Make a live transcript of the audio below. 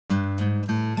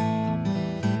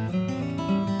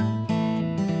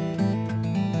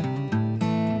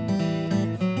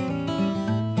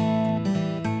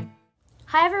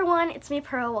Hi everyone, it's me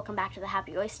Pearl. Welcome back to the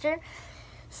Happy Oyster.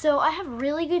 So I have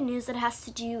really good news that has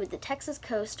to do with the Texas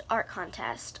Coast Art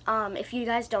Contest. If you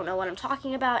guys don't know what I'm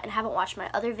talking about and haven't watched my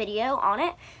other video on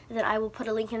it, then I will put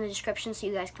a link in the description so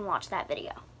you guys can watch that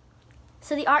video.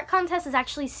 So the art contest is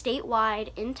actually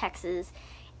statewide in Texas,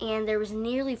 and there was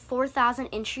nearly 4,000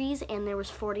 entries and there was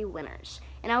 40 winners.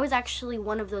 And I was actually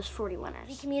one of those 40 winners.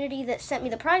 The community that sent me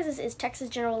the prizes is Texas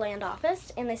General Land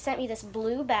Office, and they sent me this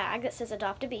blue bag that says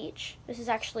Adopt a Beach. This is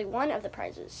actually one of the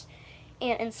prizes.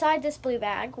 And inside this blue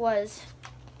bag was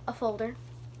a folder.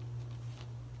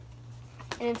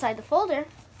 And inside the folder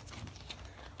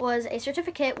was a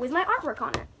certificate with my artwork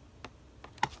on it.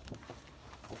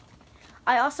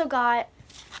 I also got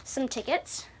some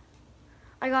tickets.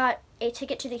 I got a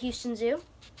ticket to the Houston Zoo,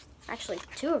 actually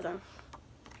 2 of them.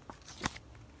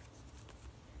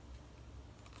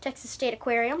 Texas State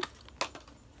Aquarium,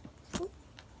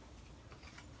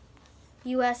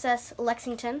 USS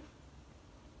Lexington,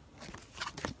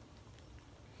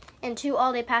 and 2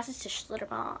 all-day passes to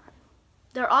Schlitterbahn.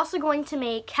 They're also going to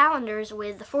make calendars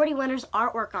with the 40 winners'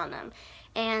 artwork on them,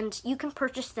 and you can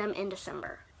purchase them in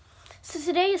December. So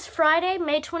today is Friday,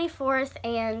 May 24th,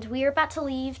 and we are about to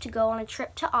leave to go on a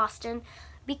trip to Austin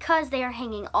because they are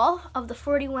hanging all of the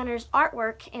 40 winners'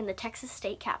 artwork in the Texas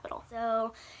State Capitol.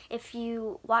 So if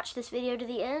you watch this video to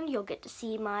the end, you'll get to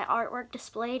see my artwork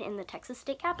displayed in the Texas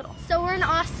State Capitol. So we're in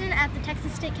Austin at the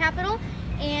Texas State Capitol,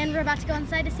 and we're about to go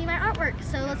inside to see my artwork.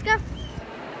 So let's go.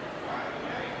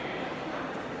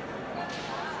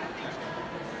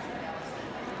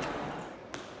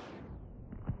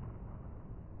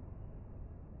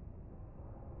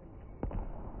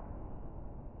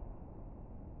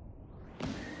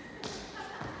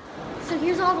 So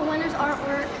here's all the winners'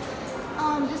 artwork.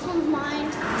 This one's mine.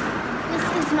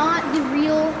 This is not the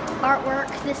real artwork.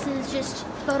 This is just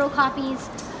photocopies.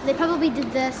 They probably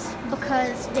did this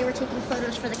because they were taking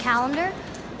photos for the calendar.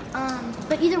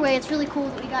 But either way, it's really cool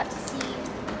that we got to see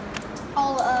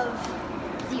all of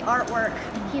the artwork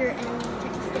here in the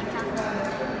Texas State Capitol.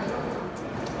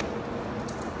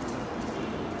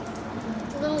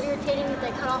 It's a little irritating that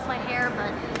they cut off my hair,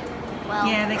 but well.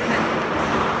 Yeah, they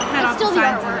cut off the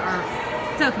sides of the art.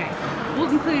 It's okay. We'll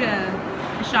include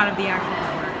a shot of the actual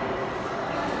artwork.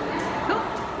 Cool.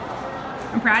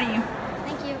 I'm proud of you.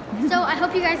 Thank you. So I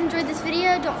hope you guys enjoyed this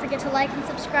video. Don't forget to like and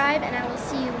subscribe, and I will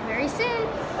see you very soon.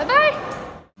 Bye-bye.